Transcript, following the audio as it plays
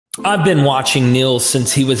I've been watching Neil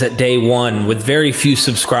since he was at day one with very few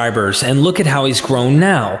subscribers, and look at how he's grown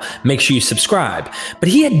now. Make sure you subscribe. But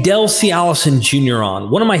he had Del C. Allison Jr. on,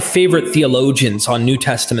 one of my favorite theologians on New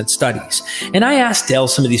Testament studies. And I asked Del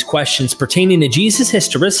some of these questions pertaining to Jesus'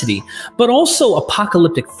 historicity, but also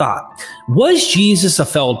apocalyptic thought. Was Jesus a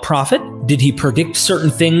failed prophet? Did he predict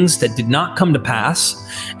certain things that did not come to pass?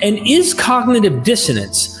 And is cognitive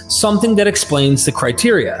dissonance something that explains the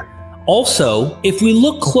criteria? Also, if we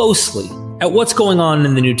look closely at what's going on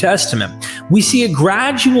in the New Testament, we see a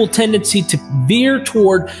gradual tendency to veer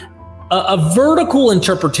toward a vertical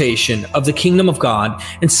interpretation of the kingdom of God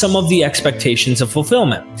and some of the expectations of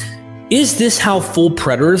fulfillment. Is this how full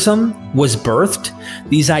preterism was birthed?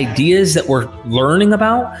 These ideas that we're learning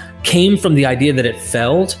about came from the idea that it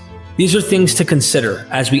failed? These are things to consider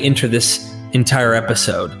as we enter this entire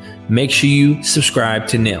episode. Make sure you subscribe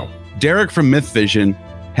to Neil. Derek from Mythvision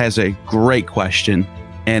has a great question,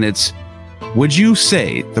 and it's, would you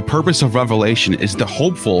say the purpose of Revelation is the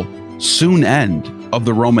hopeful soon end of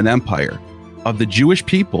the Roman Empire, of the Jewish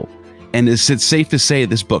people? And is it safe to say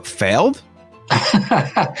this book failed?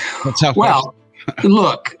 Well,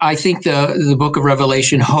 look, I think the book of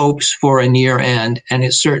Revelation hopes for a near end, and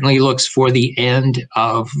it certainly looks for the end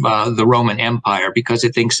of the Roman Empire, because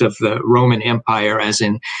it thinks of the Roman Empire as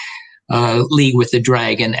in league with the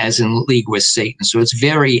dragon, as in league with Satan. So it's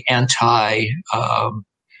very anti-Roman,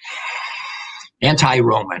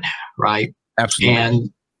 right?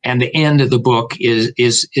 Absolutely. And the end of the book is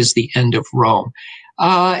the end of Rome.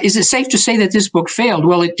 Is it safe to say that this book failed?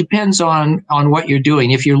 Well, it depends on what you're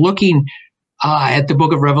doing. If you're looking at the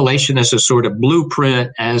book of Revelation as a sort of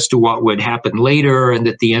blueprint as to what would happen later and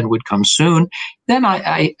that the end would come soon, then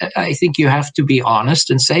I think you have to be honest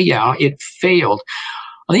and say, yeah, it failed.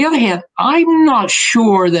 On the other hand, I'm not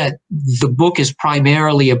sure that the book is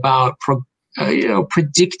primarily about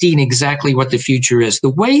predicting exactly what the future is. The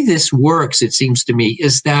way this works, it seems to me,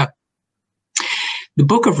 is that the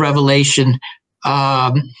book of Revelation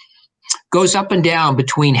goes up and down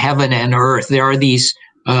between heaven and earth. There are these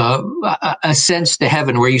ascents to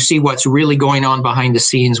heaven where you see what's really going on behind the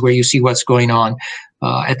scenes, where you see what's going on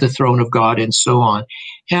at the throne of God, and so on.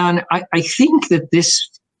 And I think that this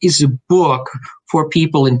is a book for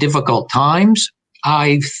people in difficult times.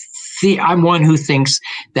 I'm one who thinks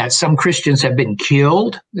that some Christians have been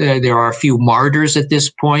killed. There are a few martyrs at this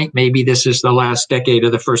point. Maybe this is the last decade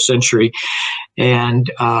of the first century, and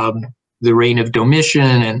the reign of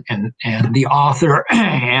Domitian, and the author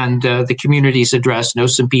and the community's address know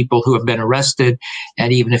some people who have been arrested,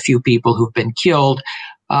 and even a few people who've been killed.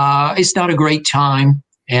 It's not a great time.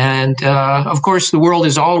 And of course, the world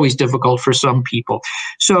is always difficult for some people.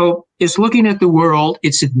 So it's looking at the world,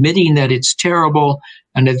 it's admitting that it's terrible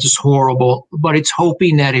and that it's horrible, but it's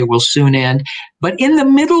hoping that it will soon end. But in the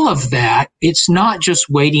middle of that, it's not just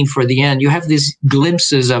waiting for the end. You have these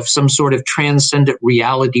glimpses of some sort of transcendent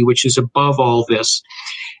reality, which is above all this.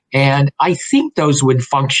 And I think those would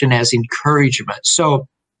function as encouragement. So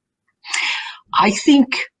I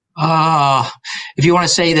think if you want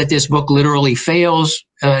to say that this book literally fails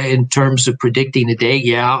in terms of predicting a date,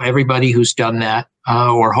 yeah, everybody who's done that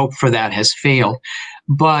or hoped for that has failed.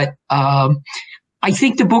 But I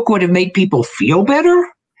think the book would have made people feel better.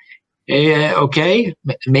 Okay,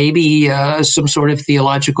 maybe some sort of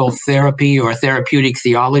theological therapy or therapeutic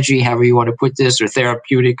theology, however you want to put this, or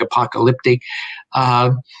therapeutic apocalyptic.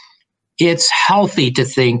 It's healthy to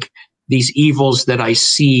think these evils that I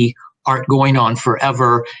see aren't going on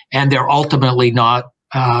forever, and they're ultimately not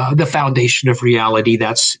the foundation of reality.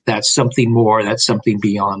 That's something more. That's something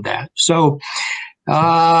beyond that. So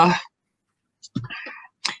that's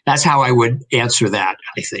how I would answer that,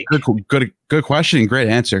 I think. Good question. Great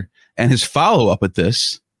answer. And his follow-up with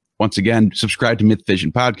this, once again, subscribe to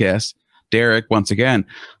Mythvision Podcast. Derek, once again,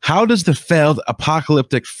 how does the failed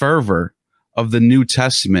apocalyptic fervor of the New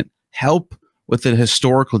Testament help with the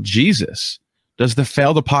historical Jesus? Does the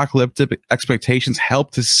failed apocalyptic expectations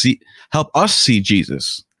help us see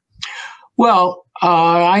Jesus? Well,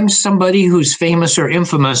 I'm somebody who's famous or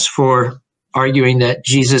infamous for arguing that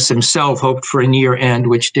Jesus himself hoped for a near end,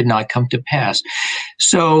 which did not come to pass.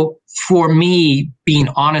 So for me, being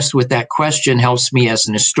honest with that question helps me as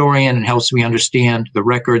an historian and helps me understand the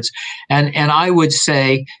records. And I would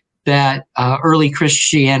say that early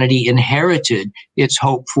Christianity inherited its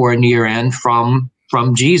hope for a near end from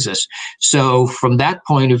Jesus. So from that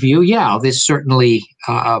point of view, yeah, this certainly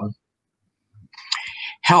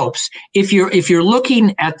helps. If you're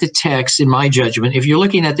looking at the text, in my judgment, if you're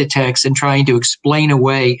looking at the text and trying to explain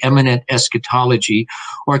away imminent eschatology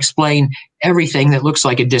or explain everything that looks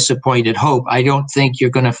like a disappointed hope, I don't think you're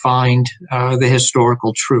going to find the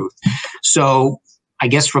historical truth. So I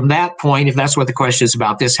guess from that point, if that's what the question is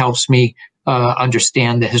about, this helps me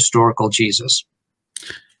understand the historical Jesus.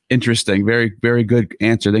 Interesting. Very, very good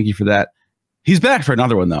answer. Thank you for that. He's back for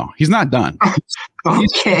another one, though. He's not done.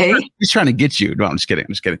 Okay. He's trying to get you. No, I'm just kidding.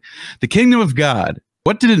 I'm just kidding. The kingdom of God.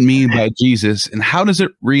 What did it mean by Jesus, and how does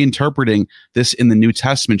it reinterpreting this in the New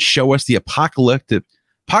Testament show us the apocalyptic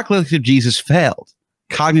Jesus failed?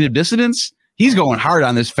 Cognitive dissonance? He's going hard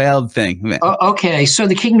on this failed thing. Okay, so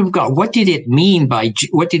the kingdom of God. What did it mean by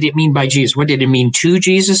Jesus? What did it mean to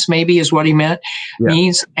Jesus? Maybe is what he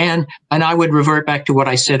means. And I would revert back to what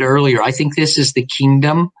I said earlier. I think this is the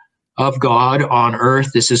kingdom of God on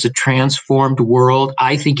earth. This is a transformed world.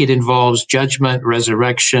 I think it involves judgment,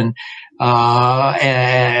 resurrection,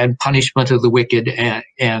 and punishment of the wicked,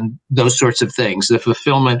 and those sorts of things, the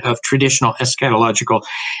fulfillment of traditional eschatological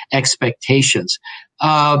expectations.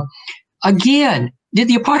 Again, did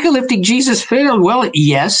the apocalyptic Jesus fail? Well,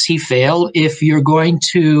 yes, he failed. If you're going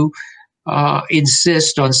to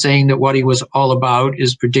insist on saying that what he was all about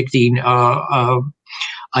is predicting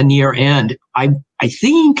a near end, I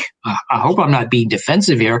think, I hope I'm not being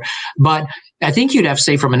defensive here, but I think you'd have to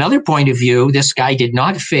say from another point of view, this guy did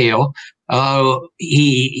not fail.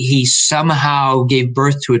 He somehow gave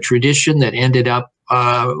birth to a tradition that ended up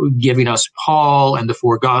giving us Paul and the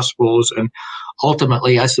four Gospels, and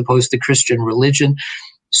ultimately, I suppose, the Christian religion.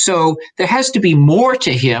 So there has to be more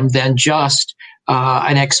to him than just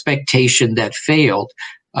an expectation that failed.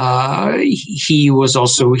 He was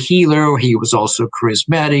also a healer. He was also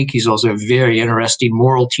charismatic. He's also a very interesting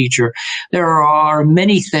moral teacher. There are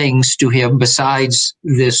many things to him besides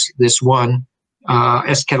this one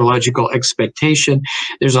eschatological expectation.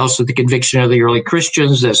 There's also the conviction of the early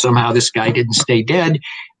Christians that somehow this guy didn't stay dead,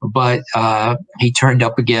 but he turned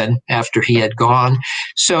up again after he had gone.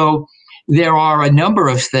 So there are a number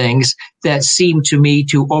of things that seem to me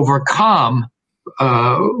to overcome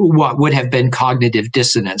what would have been cognitive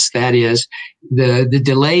dissonance. That is, the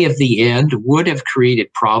delay of the end would have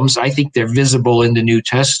created problems. I think they're visible in the New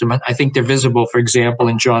Testament. I think they're visible, for example,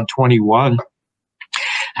 in John 21.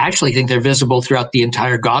 I actually think they're visible throughout the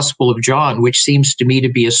entire Gospel of John, which seems to me to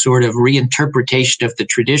be a sort of reinterpretation of the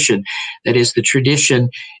tradition. That is, the tradition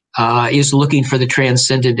is looking for the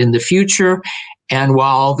transcendent in the future. And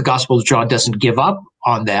while the Gospel of John doesn't give up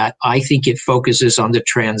on that, I think it focuses on the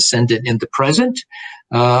transcendent in the present.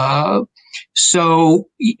 So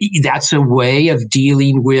that's a way of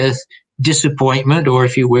dealing with disappointment, or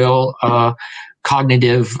if you will,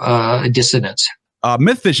 cognitive dissonance.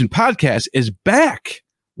 Mythvision podcast is back.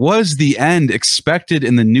 Was the end expected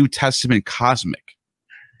in the New Testament cosmic?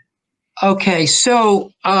 Okay,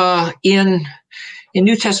 so in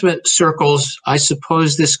New Testament circles, I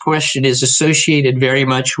suppose this question is associated very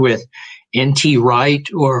much with N.T. Wright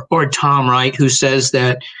or Tom Wright, who says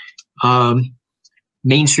that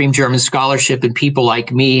mainstream German scholarship and people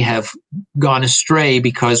like me have gone astray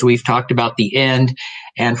because we've talked about the end,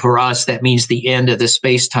 and for us that means the end of the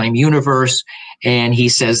space-time universe. And he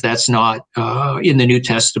says that's not in the New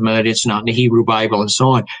Testament, it's not in the Hebrew Bible, and so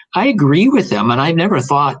on. I agree with him, and I've never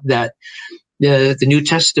thought that the New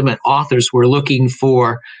Testament authors were looking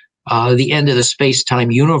for the end of the space-time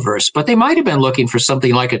universe, but they might have been looking for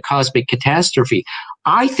something like a cosmic catastrophe.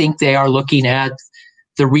 I think they are looking at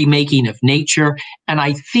the remaking of nature, and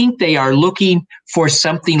I think they are looking for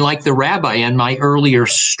something like the rabbi in my earlier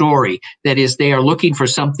story. That is, they are looking for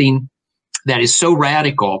something that is so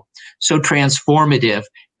radical, so transformative,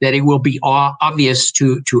 that it will be obvious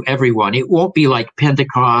to everyone. It won't be like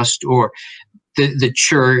Pentecost or the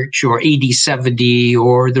church or AD 70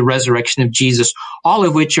 or the resurrection of Jesus, all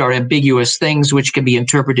of which are ambiguous things which can be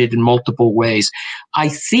interpreted in multiple ways. I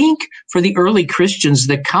think for the early Christians,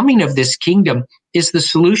 the coming of this kingdom is the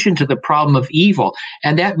solution to the problem of evil.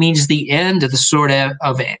 And that means the end of the sort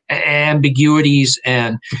of ambiguities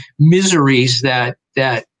and miseries that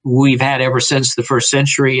we've had ever since the first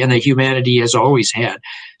century and that humanity has always had.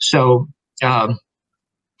 So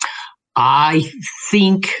I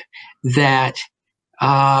think that,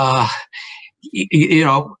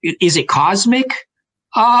 is it cosmic?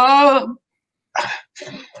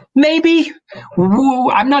 Maybe.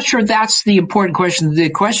 I'm not sure that's the important question. The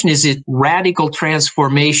question is it radical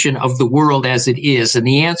transformation of the world as it is? And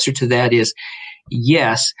the answer to that is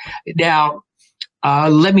yes. Now,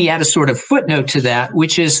 let me add a sort of footnote to that,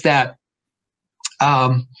 which is that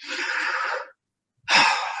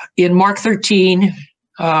in Mark 13,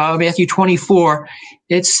 Matthew 24,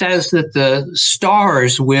 it says that the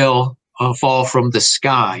stars will fall from the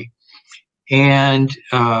sky. And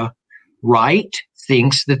Wright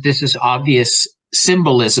thinks that this is obvious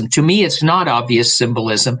symbolism. To me, it's not obvious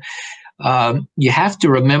symbolism. You have to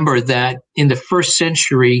remember that in the first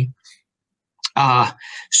century,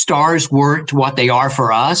 stars weren't what they are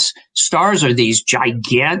for us. Stars are these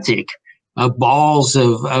gigantic balls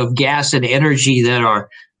of gas and energy that are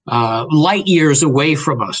light years away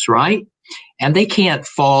from us, right? And they can't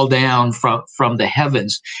fall down from the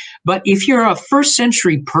heavens. But if you're a first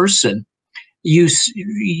century person, you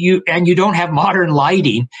don't have modern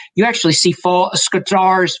lighting, you actually see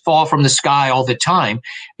stars fall from the sky all the time,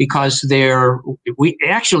 because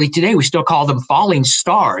today we still call them falling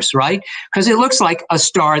stars, right? Because it looks like a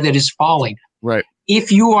star that is falling. Right.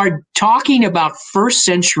 If you are talking about first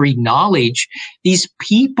century knowledge, these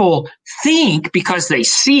people think, because they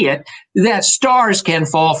see it, that stars can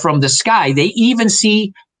fall from the sky. They even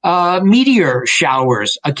see meteor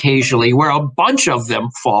showers occasionally where a bunch of them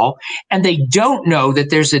fall, and they don't know that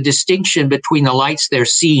there's a distinction between the lights they're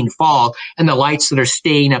seeing fall and the lights that are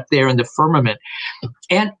staying up there in the firmament.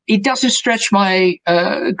 And it doesn't stretch my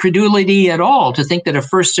credulity at all to think that a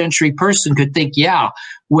first century person could think, yeah,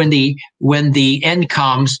 when the end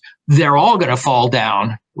comes, they're all going to fall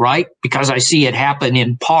down, right? Because I see it happen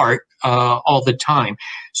in part all the time.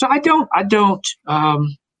 So I don't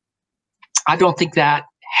think that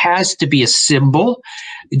has to be a symbol,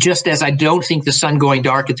 just as I don't think the sun going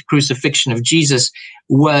dark at the crucifixion of Jesus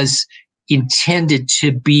was intended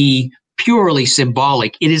to be purely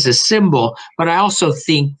symbolic. It is a symbol, but I also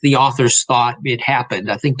think the authors thought it happened.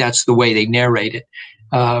 I think that's the way they narrate it,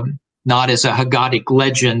 not as a Haggadic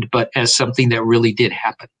legend, but as something that really did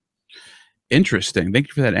happen. Interesting. Thank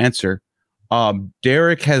you for that answer.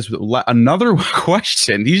 Derek has another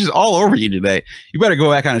question. He's just all over you today. You better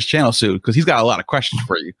go back on his channel soon, because he's got a lot of questions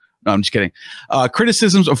for you. No, I'm just kidding.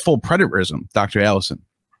 Criticisms of full preterism, Dr. Allison.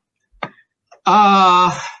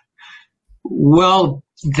 Well,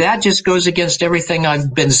 that just goes against everything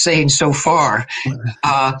I've been saying so far.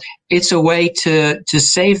 It's a way to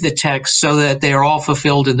save the text so that they are all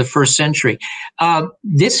fulfilled in the first century.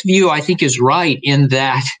 This view, I think, is right in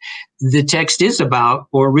that the text is about,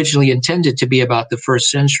 or originally intended to be about, the first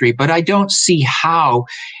century, but I don't see how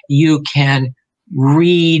you can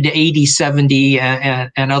read AD 70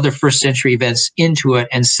 and other first century events into it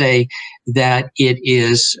and say that it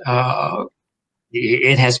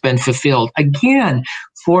has been fulfilled. Again,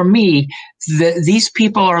 for me, these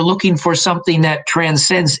people are looking for something that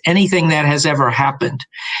transcends anything that has ever happened.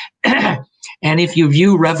 And if you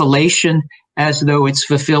view Revelation as though it's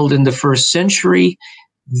fulfilled in the first century,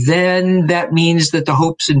 then that means that the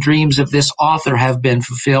hopes and dreams of this author have been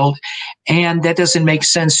fulfilled. And that doesn't make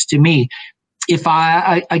sense to me. If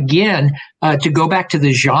to go back to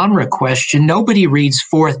the genre question, nobody reads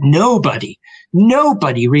forth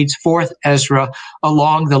Ezra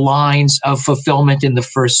along the lines of fulfillment in the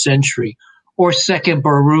first century, or second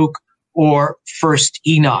Baruch, or first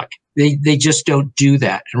Enoch. They just don't do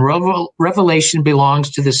that. And Revelation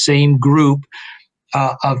belongs to the same group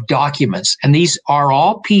of documents. And these are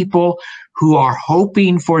all people who are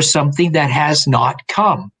hoping for something that has not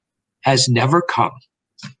come, has never come.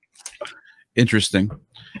 Interesting.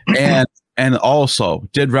 And also,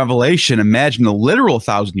 did Revelation imagine the literal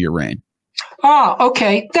 1,000-year reign?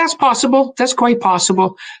 Okay. That's possible. That's quite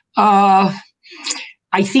possible. I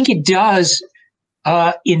think it does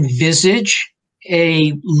envisage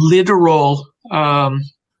a literal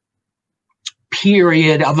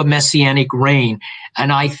period of a messianic reign.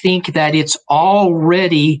 And I think that it's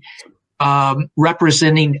already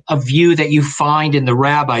representing a view that you find in the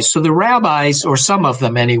rabbis. So the rabbis, or some of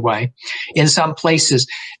them anyway, in some places,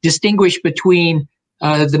 distinguish between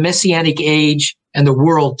the messianic age and the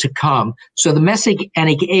world to come. So the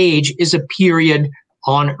messianic age is a period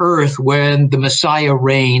on earth when the Messiah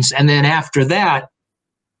reigns. And then after that,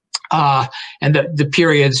 and the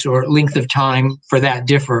periods or length of time for that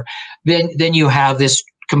differ, then you have this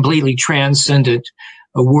completely transcendent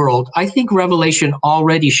world. I think Revelation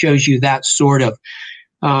already shows you that sort of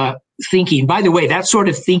thinking. By the way, that sort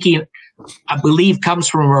of thinking, I believe, comes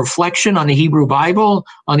from a reflection on the Hebrew Bible,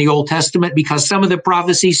 on the Old Testament, because some of the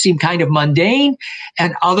prophecies seem kind of mundane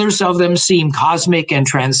and others of them seem cosmic and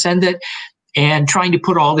transcendent. And trying to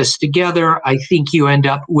put all this together, I think you end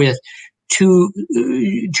up with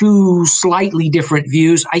two slightly different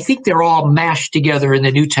views. I think they're all mashed together in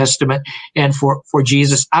the New Testament, and for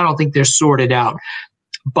Jesus, I don't think they're sorted out.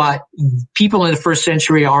 But people in the first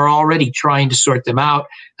century are already trying to sort them out.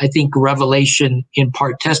 I think Revelation in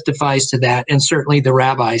part testifies to that, and certainly the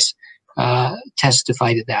rabbis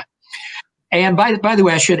testify to that. And by the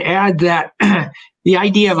way, I should add that the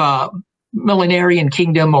idea of a millenarian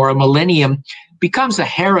kingdom or a millennium becomes a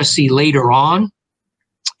heresy later on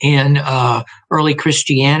in early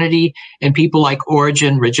Christianity, and people like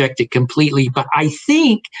Origen reject it completely. But I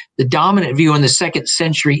think the dominant view in the 2nd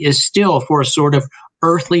century is still for a sort of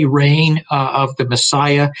earthly reign of the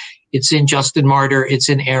Messiah. It's in Justin Martyr, it's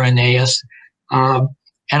in Irenaeus.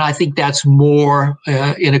 And I think that's more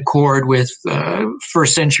in accord with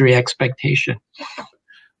first century expectation.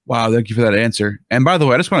 Wow, thank you for that answer. And by the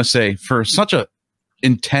way, I just want to say, for such a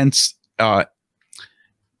intense,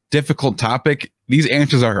 difficult topic, these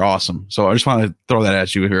answers are awesome. So I just want to throw that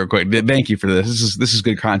at you real quick. Thank you for this. This is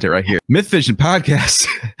good content right here. Mythvision podcast.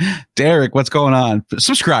 Derek, what's going on?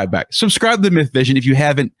 Subscribe to Mythvision. If you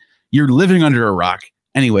haven't, you're living under a rock.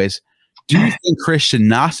 Anyways, do you think Christian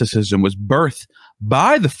Gnosticism was birthed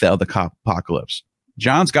by the failed apocalypse?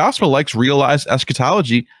 John's gospel likes realized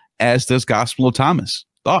eschatology, as does Gospel of Thomas.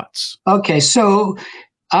 Thoughts? Okay, so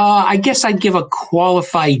I guess I'd give a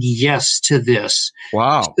qualified yes to this.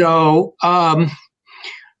 Wow. So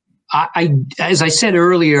I as I said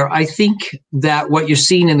earlier, I think that what you're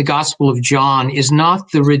seeing in the Gospel of John is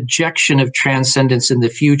not the rejection of transcendence in the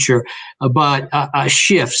future, but a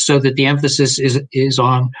shift so that the emphasis is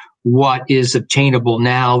on what is obtainable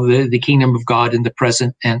now, the kingdom of God in the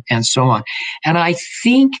present, and so on. And I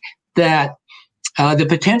think that the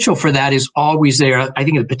potential for that is always there. I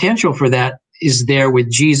think the potential for that is there with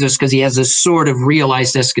Jesus because he has a sort of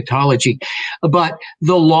realized eschatology. But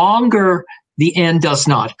the longer the end does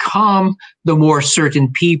not come, the more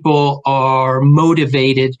certain people are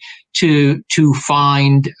motivated to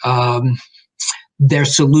find their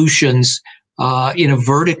solutions in a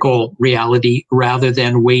vertical reality rather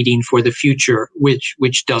than waiting for the future,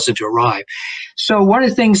 which doesn't arrive. So one of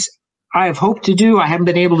the things I have hoped to do, I haven't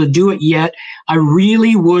been able to do it yet. I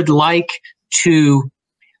really would like to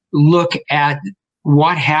look at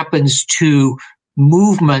what happens to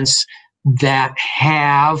movements that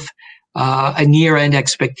have a near-end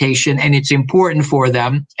expectation, and it's important for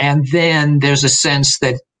them. And then there's a sense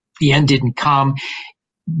that the end didn't come.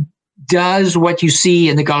 Does what you see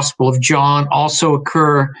in the Gospel of John also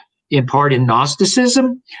occur in part in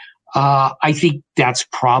Gnosticism? I think that's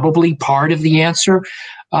probably part of the answer.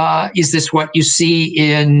 Is this what you see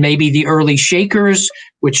in maybe the early Shakers,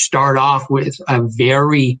 which start off with a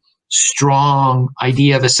very strong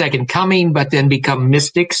idea of a second coming, but then become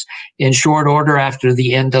mystics in short order after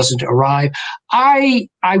the end doesn't arrive? I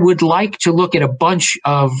would like to look at a bunch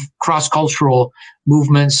of cross-cultural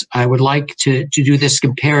movements. I would like to do this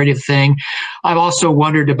comparative thing. I've also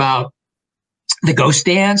wondered about the ghost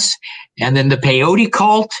dance and then the peyote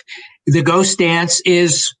cult. The ghost dance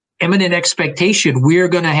is imminent expectation. We're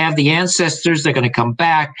going to have the ancestors. They're going to come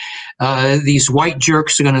back. These white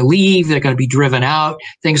jerks are going to leave. They're going to be driven out.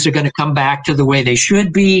 Things are going to come back to the way they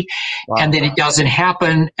should be. Wow. And then it doesn't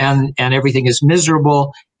happen, and everything is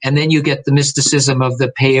miserable. And then you get the mysticism of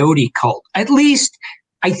the peyote cult. At least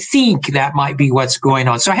I think that might be what's going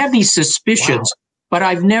on. So I have these suspicions, but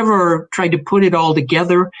I've never tried to put it all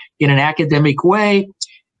together in an academic way.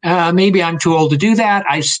 Maybe I'm too old to do that.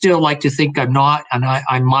 I still like to think I'm not, and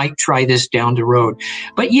I might try this down the road.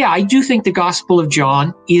 But yeah, I do think the Gospel of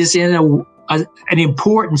John is in an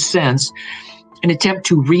important sense an attempt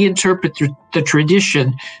to reinterpret the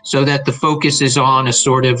tradition so that the focus is on a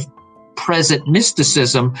sort of present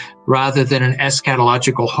mysticism rather than an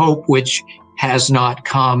eschatological hope, which has not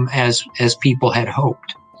come as people had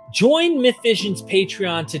hoped. Join Mythvision's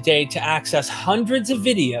Patreon today to access hundreds of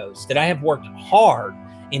videos that I have worked hard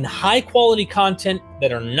in high-quality content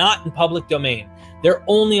that are not in public domain. They're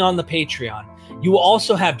only on the Patreon. You will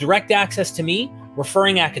also have direct access to me,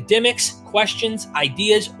 referring academics, questions,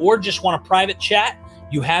 ideas, or just want a private chat.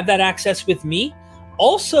 You have that access with me.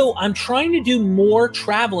 Also, I'm trying to do more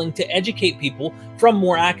traveling to educate people from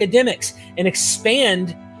more academics and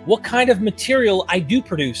expand what kind of material I do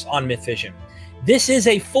produce on Mythvision. This is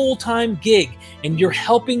a full-time gig, and you're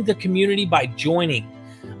helping the community by joining.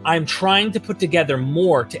 I'm trying to put together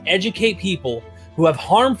more to educate people who have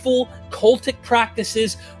harmful cultic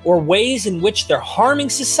practices or ways in which they're harming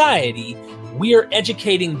society. We are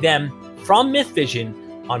educating them from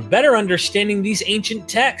Mythvision on better understanding these ancient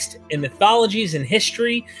texts and mythologies and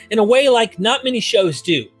history in a way like not many shows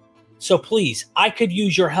do. So please, I could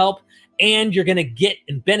use your help, and you're going to get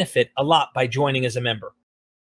and benefit a lot by joining as a member.